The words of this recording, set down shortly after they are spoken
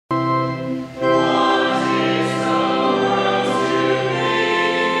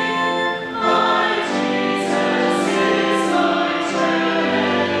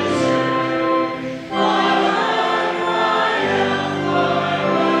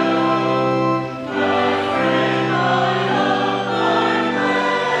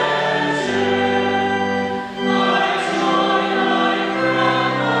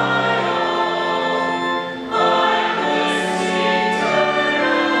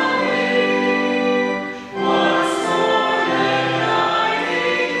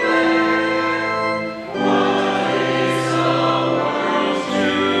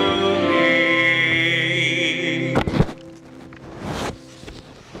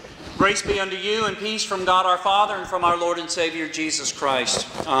Grace be unto you and peace from God our Father and from our Lord and Savior Jesus Christ.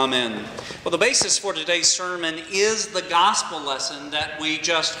 Amen. Well, the basis for today's sermon is the gospel lesson that we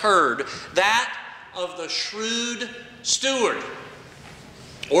just heard, that of the shrewd steward,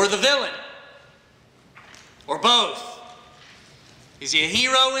 or the villain, or both. Is he a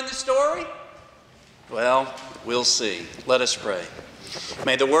hero in the story? Well, we'll see. Let us pray.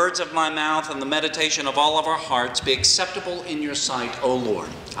 May the words of my mouth and the meditation of all of our hearts be acceptable in your sight, O Lord,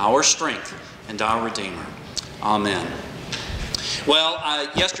 our strength and our Redeemer. Amen. Well,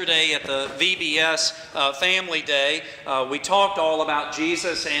 yesterday at the VBS Family Day, we talked all about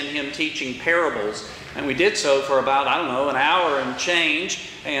Jesus and Him teaching parables. And we did so for about, an hour and change.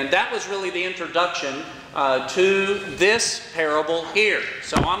 And that was really the introduction to this parable here.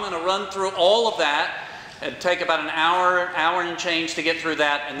 So I'm going to run through all of that. It'd take about an hour and change to get through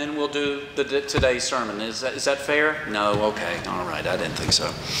that, and then we'll do today's sermon. Is that fair? No? Okay. All right. I didn't think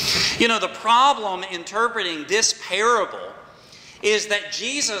so. You know, the problem interpreting this parable is that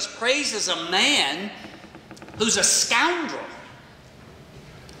Jesus praises a man who's a scoundrel,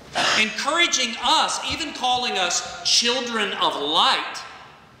 encouraging us, even calling us children of light,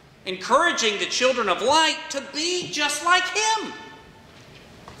 encouraging the children of light to be just like him.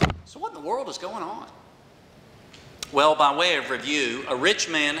 So what in the world is going on? Well, by way of review, a rich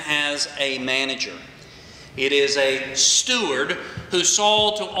man has a manager. It is a steward who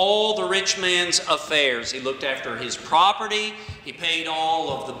saw to all the rich man's affairs. He looked after his property, he paid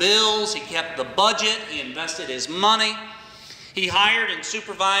all of the bills, he kept the budget, he invested his money. He hired and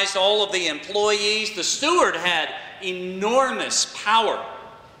supervised all of the employees. The steward had enormous power.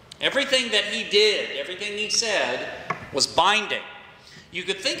 Everything that he did, everything he said, was binding. You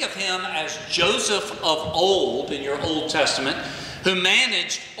could think of him as Joseph of old in your Old Testament, who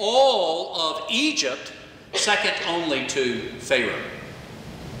managed all of Egypt, second only to Pharaoh.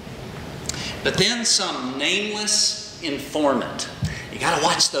 But then some nameless informant, you got to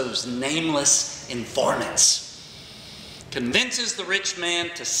watch those nameless informants, convinces the rich man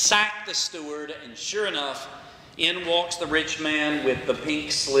to sack the steward, and sure enough, in walks the rich man with the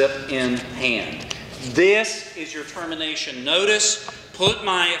pink slip in hand. This is your termination notice. Put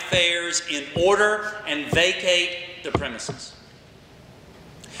my affairs in order and vacate the premises.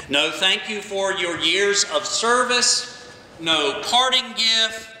 No thank you for your years of service, no parting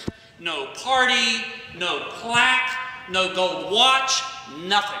gift, no party, no plaque, no gold watch,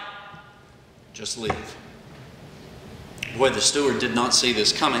 nothing. Just leave. Boy, the steward did not see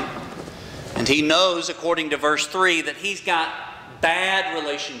this coming. And he knows, according to verse 3, that he's got bad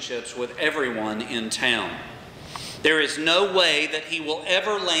relationships with everyone in town. There is no way that he will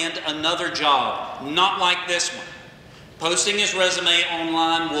ever land another job, not like this one. Posting his resume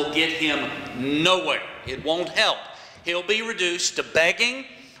online will get him nowhere. It won't help. He'll be reduced to begging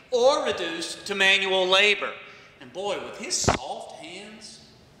or reduced to manual labor. And boy, with his soft hands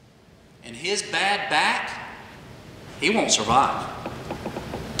and his bad back, he won't survive.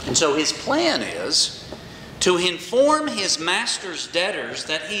 And so his plan is to inform his master's debtors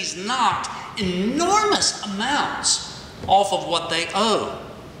that he's knocked enormous amounts off of what they owe.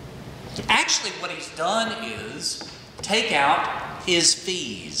 Actually, what he's done is take out his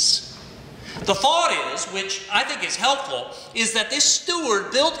fees. The thought is, which I think is helpful, is that this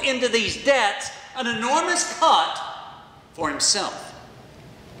steward built into these debts an enormous cut for himself,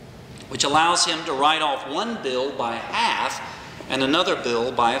 which allows him to write off one bill by half and another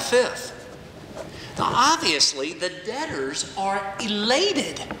bill by a fifth. Now, obviously, the debtors are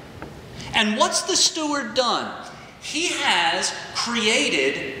elated. And what's the steward done? He has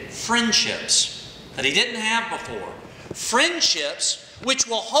created friendships that he didn't have before. Friendships which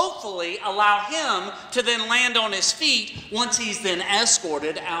will hopefully allow him to then land on his feet once he's then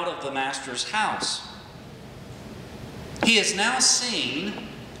escorted out of the master's house. He is now seen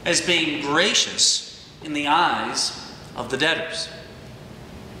as being gracious in the eyes of the debtors.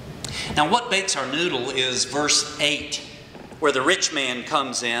 Now, what bakes our noodle is verse 8, where the rich man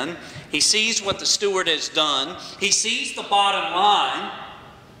comes in. He sees what the steward has done. He sees the bottom line,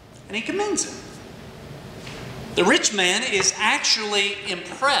 and he commends him. The rich man is actually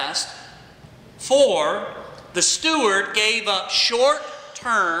impressed, for the steward gave up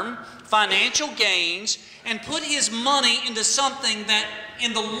short-term financial gains and put his money into something that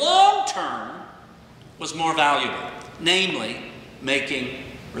in the long term was more valuable, namely making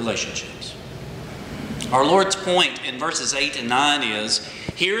relationships. Our Lord's point in verses 8 and 9 is,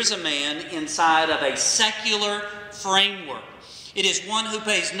 here's a man inside of a secular framework. It is one who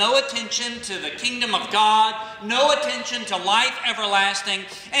pays no attention to the kingdom of God, no attention to life everlasting,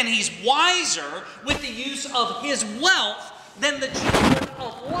 and he's wiser with the use of his wealth than the children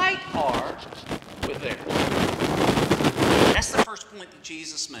of light that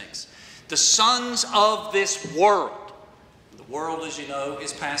Jesus makes. The sons of this world. The world, as you know,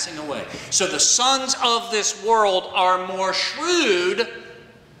 is passing away. So the sons of this world are more shrewd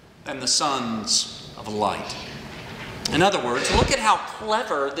than the sons of light. In other words, look at how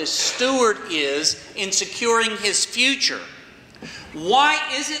clever this steward is in securing his future. Why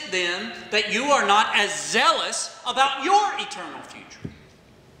is it then that you are not as zealous about your eternal future?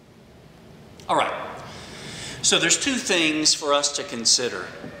 All right. So there's two things for us to consider.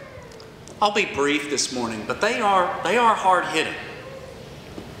 I'll be brief this morning, but they are hard-hitting.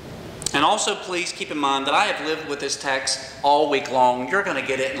 And also, please keep in mind that I have lived with this text all week long. You're going to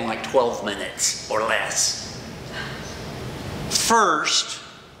get it in like 12 minutes or less. First,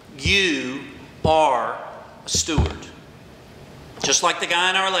 you are a steward. Just like the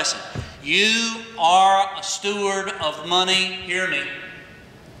guy in our lesson. You are a steward of money, hear me,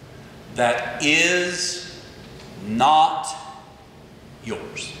 that is not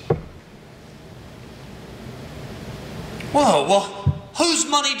yours. Whoa, well, whose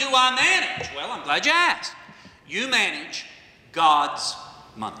money do I manage? Well, I'm glad you asked. You manage God's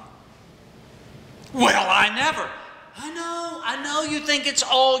money. Well, I never. I know you think it's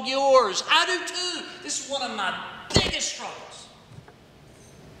all yours. I do too. This is one of my biggest struggles.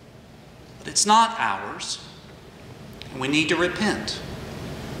 But it's not ours. And we need to repent.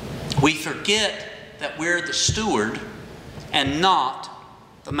 We forget that we're the steward and not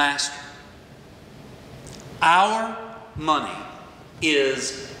the master. Our money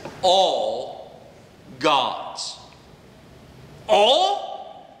is all God's.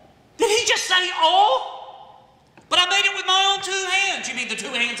 All? Did he just say all? But I made it with my own 2 hands. You mean the 2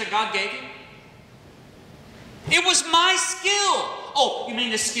 hands that God gave you? It was my skill. Oh, you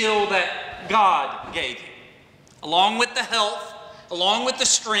mean the skill that God gave you? Along with the health, along with the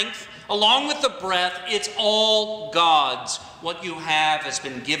strength, along with the breath, it's all God's. What you have has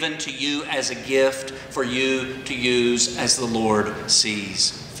been given to you as a gift for you to use as the Lord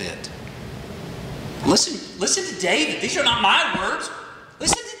sees fit. Listen to David. These are not my words.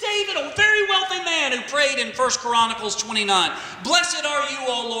 Listen to David, a very wealthy man who prayed in 1 Chronicles 29. Blessed are you,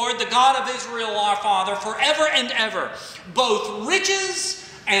 O Lord, the God of Israel, our Father, forever and ever. Both riches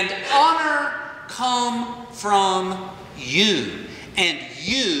and honor come from you, and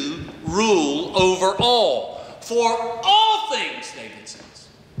you rule over all. For all things, David says,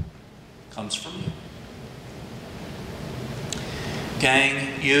 comes from you.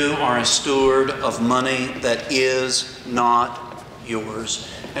 Gang, you are a steward of money that is not yours.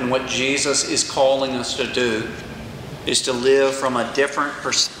 And what Jesus is calling us to do is to live from a different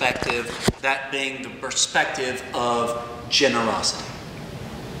perspective, that being the perspective of generosity.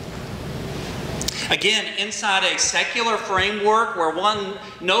 Again, inside a secular framework where one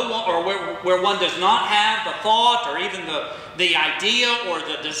does not have the thought or even the idea or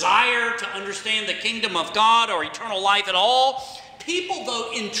the desire to understand the kingdom of God or eternal life at all, people,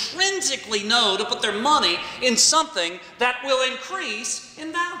 though, intrinsically know to put their money in something that will increase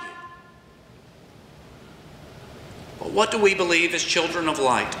in value. But what do we believe as children of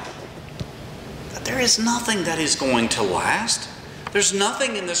light? That there is nothing that is going to last. There's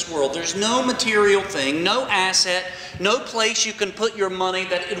nothing in this world. There's no material thing, no asset, no place you can put your money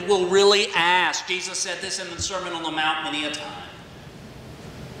that it will really last. Jesus said this in the Sermon on the Mount many a time.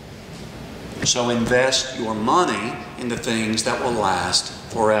 So invest your money in the things that will last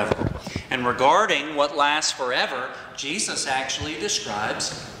forever. And regarding what lasts forever, Jesus actually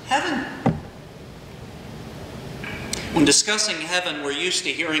describes heaven. When discussing heaven, we're used to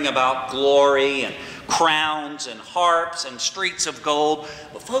hearing about glory and crowns and harps and streets of gold.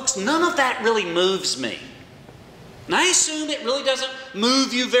 But folks, none of that really moves me. And I assume it really doesn't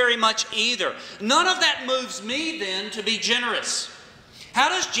move you very much either. None of that moves me then to be generous. How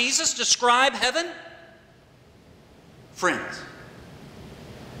does Jesus describe heaven? Friends.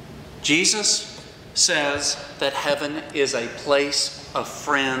 Jesus says that heaven is a place of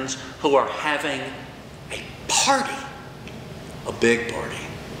friends who are having a party, a big party.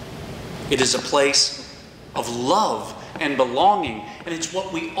 It is a place of love and belonging, and it's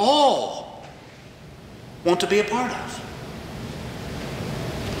what we all want to be a part of.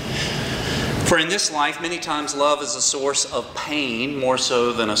 For in this life, many times love is a source of pain more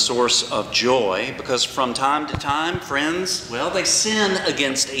so than a source of joy, because from time to time, friends, well, they sin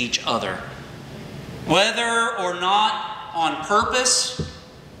against each other. Whether or not on purpose,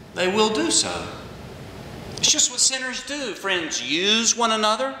 they will do so. It's just what sinners do. Friends use one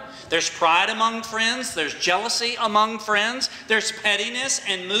another. There's pride among friends. There's jealousy among friends. There's pettiness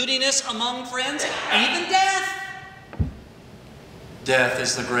and moodiness among friends. And even death. Death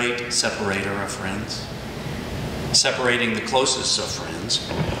is the great separator of friends. separating the closest of friends,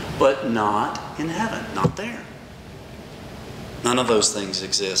 but not in heaven, not there. None of those things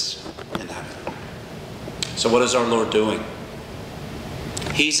exist in heaven. So what is our Lord doing?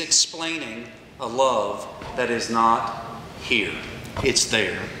 He's explaining a love that is not here. It's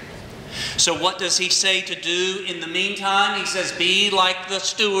there. So what does he say to do in the meantime? He says, be like the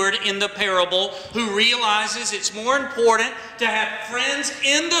steward in the parable who realizes it's more important to have friends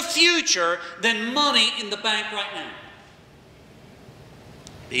in the future than money in the bank right now.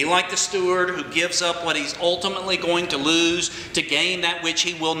 Be like the steward who gives up what he's ultimately going to lose to gain that which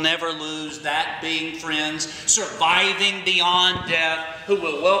he will never lose, that being friends, surviving beyond death, who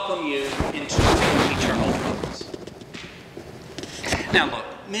will welcome you into eternal presence. Now look,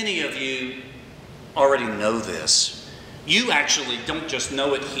 many of you already know this. You actually don't just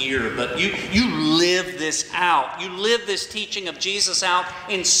know it here, but you live this out. You live this teaching of Jesus out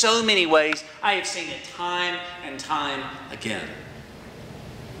in so many ways. I have seen it time and time again.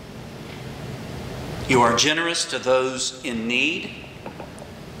 You are generous to those in need.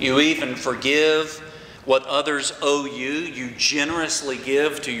 You even forgive what others owe you. You generously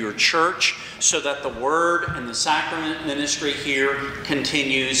give to your church so that the word and the sacrament ministry here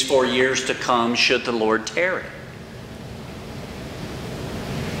continues for years to come should the Lord tarry.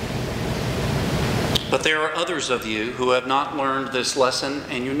 But there are others of you who have not learned this lesson,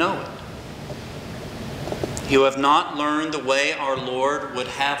 and you know it. You have not learned the way our Lord would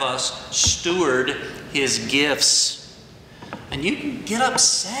have us steward His gifts. And you can get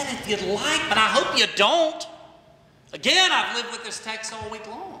upset if you'd like, but I hope you don't. Again, I've lived with this text all week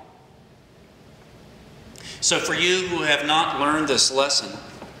long. So for you who have not learned this lesson,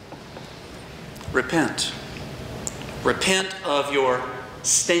 repent. Repent of your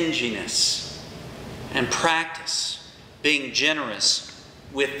stinginess and practice being generous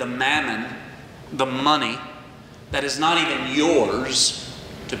with the mammon, the money, that is not even yours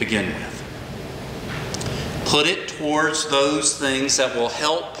to begin with. Put it towards those things that will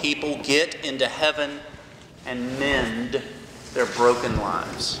help people get into heaven and mend their broken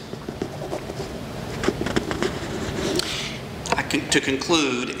lives. To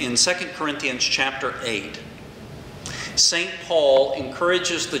conclude, in 2 Corinthians chapter 8, St. Paul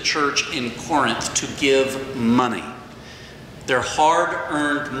encourages the church in Corinth to give money, their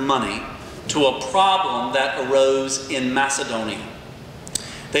hard-earned money, to a problem that arose in Macedonia.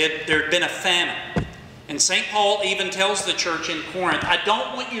 There had been a famine. And St. Paul even tells the church in Corinth, I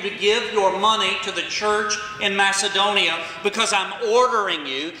don't want you to give your money to the church in Macedonia because I'm ordering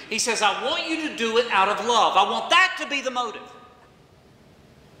you. He says, I want you to do it out of love. I want that to be the motive.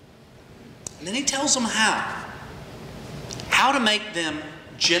 And then he tells them how to make them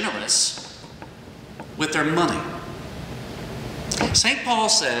generous with their money. St. Paul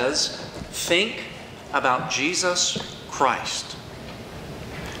says, think about Jesus Christ.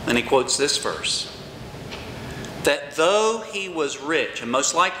 Then he quotes this verse, that though he was rich, and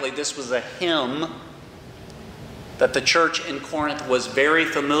most likely this was a hymn that the church in Corinth was very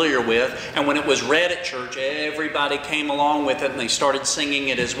familiar with, and when it was read at church, everybody came along with it and they started singing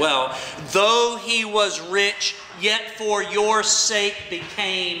it as well. Though he was rich, yet for your sake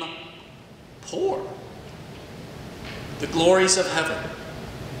became poor. The glories of heaven,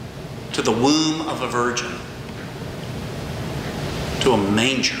 to the womb of a virgin, to a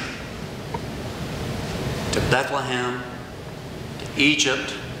manger, to Bethlehem, to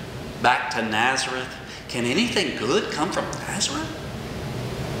Egypt, back to Nazareth. Can anything good come from Nazareth?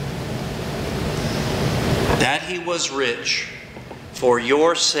 That he was rich, for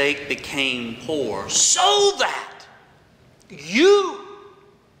your sake became poor, so that you,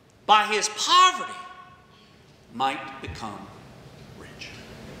 by his poverty, might become rich.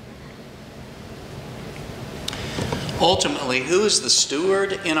 Ultimately, who is the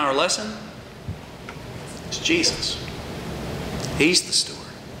steward in our lesson? It's Jesus. He's the steward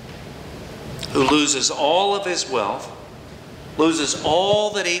who loses all of his wealth, loses all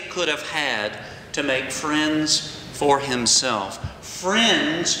that he could have had to make friends for himself.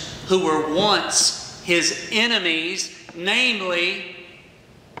 Friends who were once his enemies, namely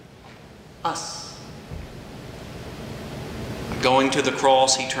us. Going to the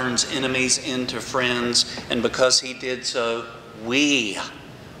cross, he turns enemies into friends, and because he did so, we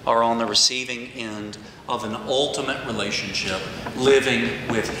are on the receiving end of an ultimate relationship, living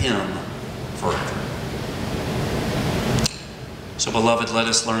with him forever. So, beloved, let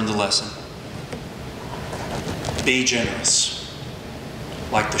us learn the lesson. Be generous,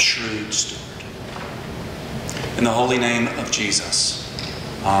 like the shrewd steward. In the holy name of Jesus,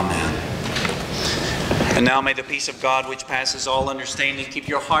 amen. And now may the peace of God, which passes all understanding, keep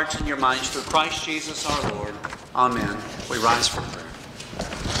your hearts and your minds through Christ Jesus our Lord. Amen. We rise for prayer.